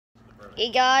Hey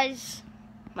guys,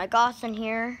 Mike Austin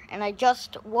here, and I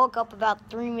just woke up about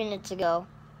 3 minutes ago.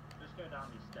 Just go down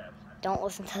these steps. Don't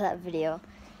listen to that video.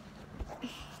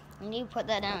 You need to put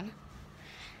that down.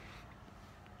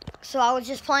 So I was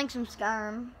just playing some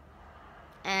Skyrim,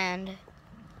 and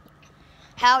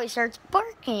Howie starts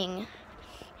barking.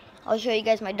 I'll show you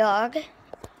guys my dog.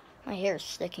 My hair is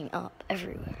sticking up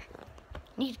everywhere. I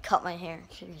need to cut my hair,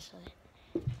 seriously.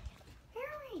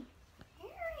 Harry,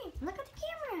 look at the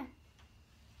camera.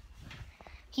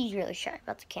 He's really shy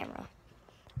about the camera.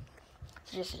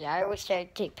 Seriously, I always try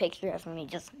to take pictures of me,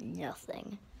 just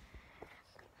nothing.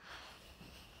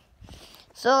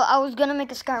 So I was gonna make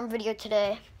a Skyrim video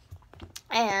today,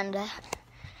 and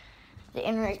the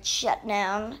internet shut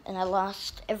down, and I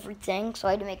lost everything, so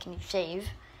I had to make a new save.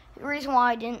 The reason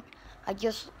why I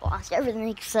just lost everything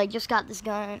because I just got this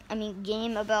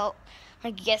game about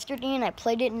yesterday, and I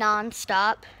played it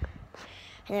non-stop,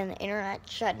 and then the internet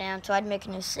shut down, so I had to make a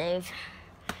new save.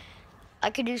 I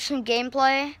could do some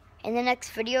gameplay in the next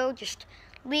video. Just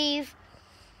leave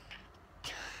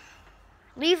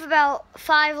about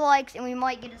 5 likes, and we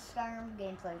might get a Skyrim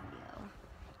gameplay video.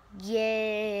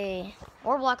 Yay!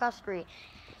 Or Black Ops 3.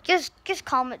 Just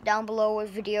comment down below what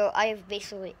video. I have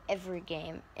basically every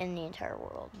game in the entire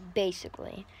world.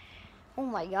 Basically. Oh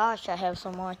my gosh, I have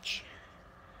so much.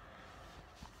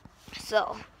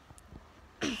 So,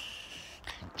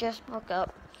 just woke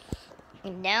up.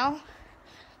 And now,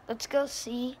 let's go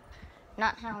see.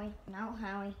 Not Howie. No,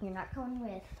 Howie. You're not going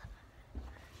with.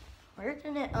 Where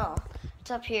did it? Oh,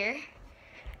 it's up here.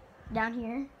 Down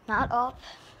here. Not up.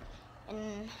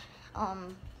 And, oh.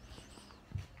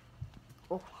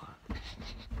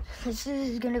 This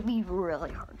is gonna be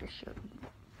really hard to show you.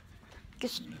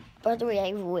 Just, by the way, I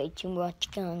have way too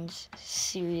much guns.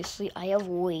 Seriously, I have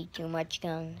way too much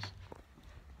guns.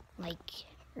 Like,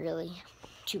 really,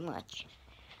 too much.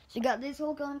 So we got this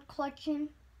whole gun collection.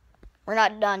 We're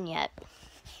not done yet.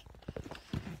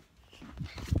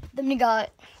 Then we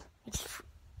got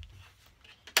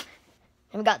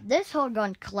this whole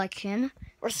gun collection.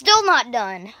 We're still not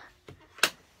done.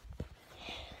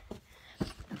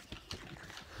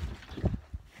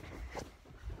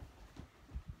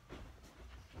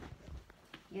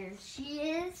 Here she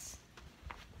is.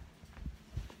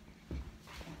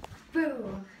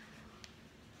 Boom.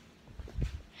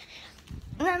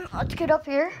 And then let's get up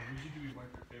here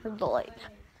with the light.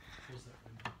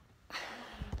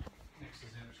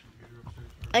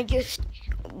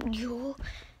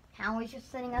 Howie's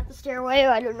just sitting at the stairway.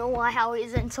 I don't know why Howie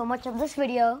is in so much of this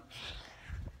video.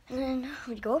 And then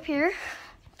we go up here.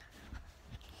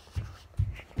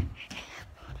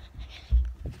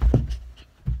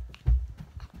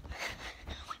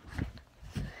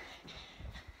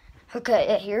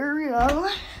 Okay, here we go.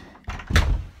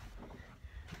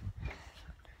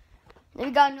 Then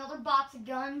we got another box of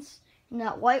guns in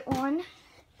that white one.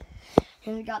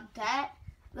 And we got that,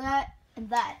 and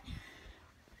that.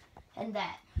 And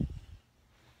that.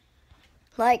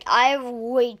 Like, I have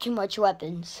way too much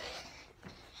weapons.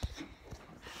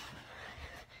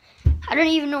 I don't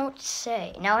even know what to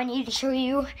say. Now I need to show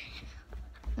you.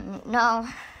 No.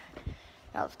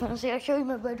 I was going to say I'll show you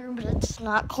my bedroom, but it's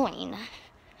not clean.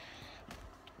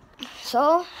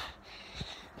 So,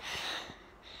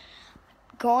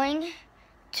 going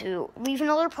to leave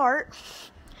another part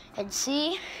and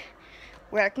see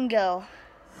where I can go.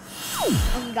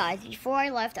 Guys, before I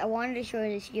left, I wanted to show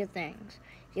you a few things.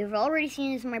 You've already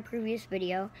seen this in my previous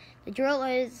video. The drill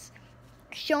is,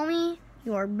 show me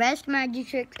your best magic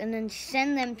tricks and then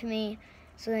send them to me,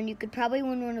 so then you could probably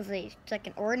win one of these. It's like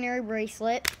an ordinary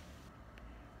bracelet.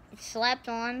 It's slapped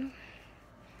on.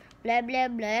 Blah, blah,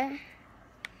 blah.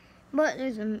 But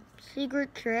there's a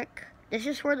secret trick. This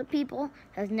is for the people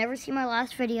that have never seen my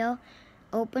last video.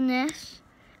 Open this,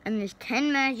 and there's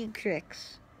 10 magic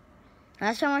tricks.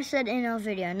 Last time I said in a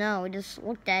video, no, we just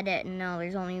looked at it, and no,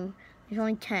 there's only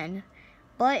 10.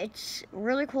 But it's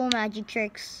really cool magic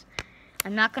tricks.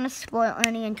 I'm not going to spoil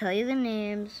any and tell you the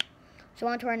names. So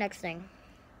on to our next thing,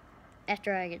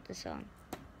 after I get this on.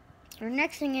 Our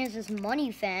next thing is this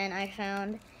money fan I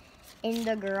found in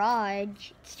the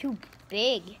garage. It's too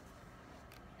big.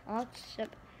 Oh,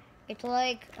 it's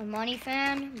like a money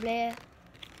fan, bleh.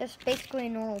 Just basically a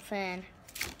normal fan.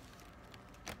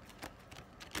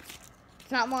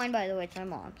 It's not mine, by the way, it's my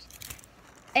mom's.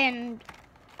 And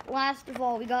last of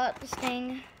all, we got this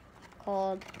thing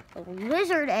called a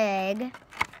lizard egg.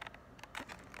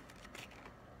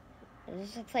 Is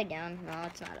this upside down? No,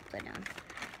 it's not upside down.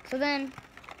 So then,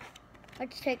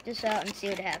 let's take this out and see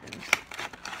what happens.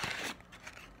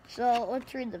 So,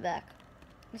 let's read the back.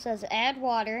 It says, add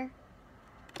water,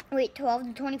 wait 12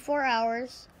 to 24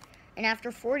 hours, And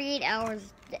after 48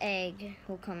 hours, the egg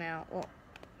will come out. Well,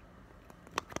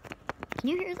 can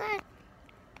you hear that?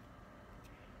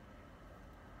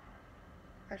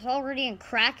 There's already a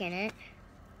crack in it.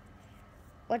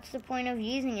 What's the point of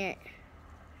using it?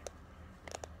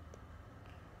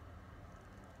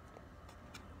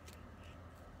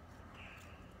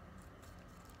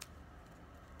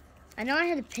 I know I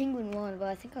had a penguin one, but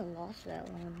I think I lost that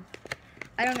one.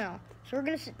 I don't know. So we're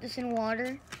gonna sit this in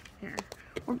water. Here.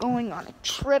 We're going on a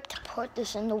trip to put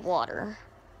this in the water.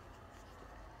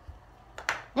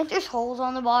 I think there's holes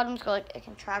on the bottom so like it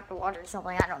can trap the water or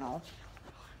something. I don't know.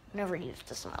 Never used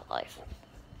this in my life.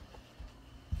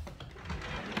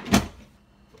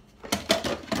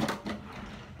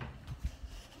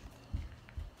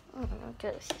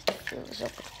 Okay, this just fills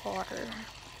up with water.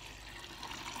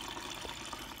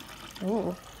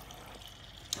 Ooh.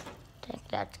 I think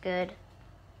that's good.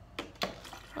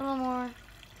 A little more.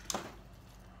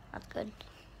 That's good.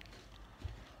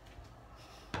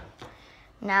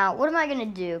 Now, what am I gonna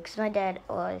do? Because my dad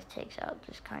always takes out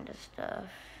this kind of stuff.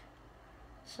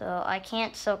 So I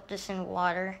can't soak this in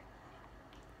water.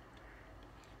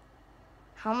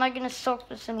 How am I gonna soak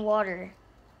this in water?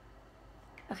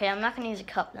 Okay, I'm not gonna use a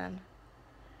cup then.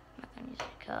 I'm not gonna use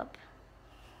a cup.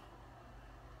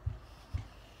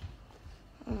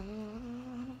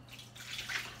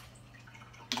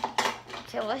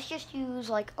 Okay, let's just use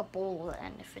like a bowl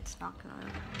then if it's not gonna.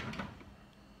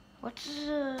 What's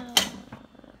a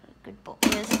good bowl?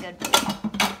 This is a good bowl.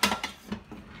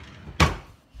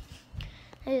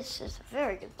 This is a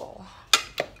very good bowl.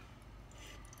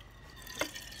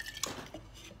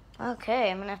 Okay,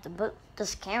 I'm gonna have to put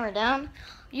this camera down.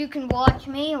 You can watch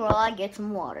me while I get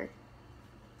some water.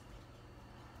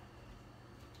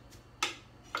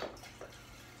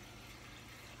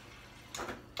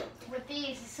 With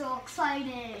these, it's so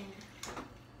exciting.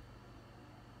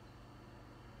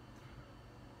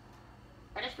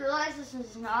 I just realized this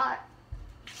is not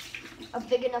a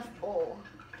big enough bowl.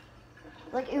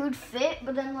 Like, it would fit,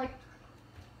 but then, like,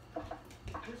 I'm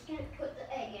just gonna put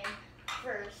the egg in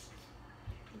first,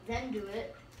 then do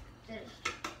it.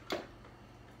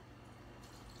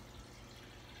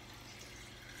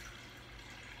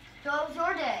 So, how was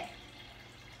your day?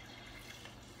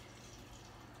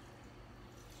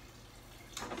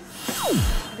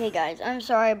 Okay, guys, I'm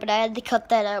sorry, but I had to cut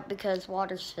that out because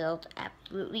water spilled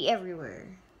absolutely everywhere.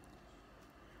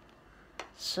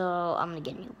 So, I'm gonna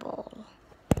get a new bowl.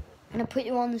 I'm gonna put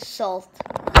you on the salt.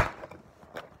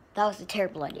 That was a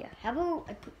terrible idea. How about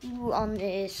I put you on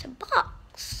this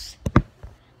box?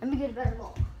 Let me get a better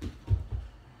bowl.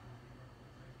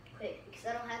 Quick, because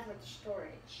I don't have much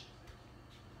storage.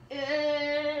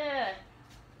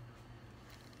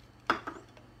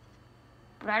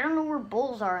 But I don't know where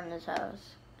bowls are in this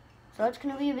house. So that's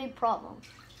gonna be a big problem.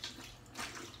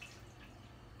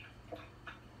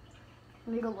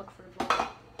 Let me go look for a bowl.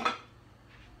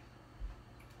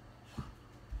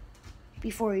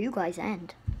 Before you guys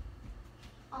end.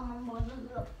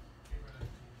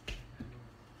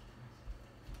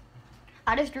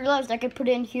 I just realized I could put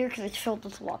it in here because it's filled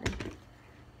with water.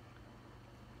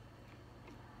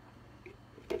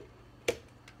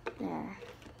 There.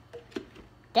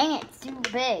 Dang it, it's too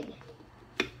big.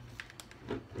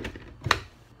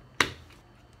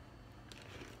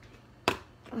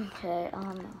 Okay, I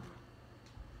don't know.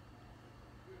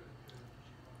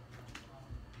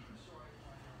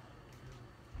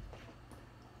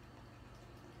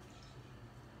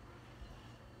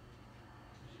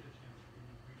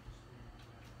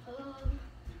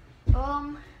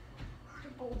 Where'd the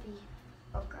bowl be?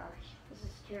 Oh gosh, this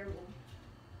is terrible.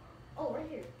 Oh, right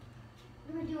here.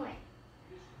 What am I doing?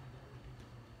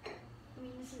 I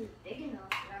mean, this is big enough,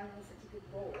 but I don't know if it's a good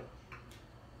bowl.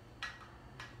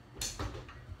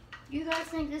 You guys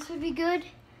think this would be good?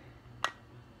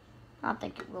 I don't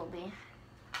think it will be.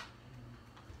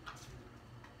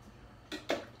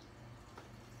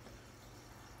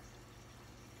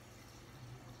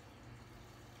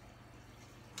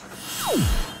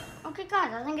 Okay,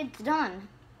 guys, I think it's done.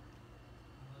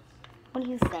 What do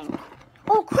you think?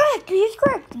 Oh, correct! It is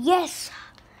correct! Yes!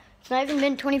 It's not even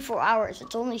been 24 hours.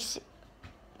 It's only...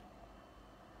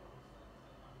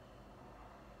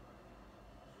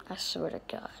 I swear to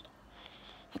God.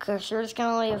 Okay, so we're just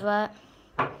gonna leave that.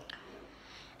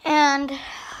 And,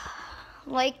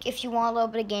 like, if you want a little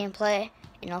bit of gameplay,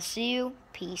 and I'll see you.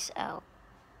 Peace out.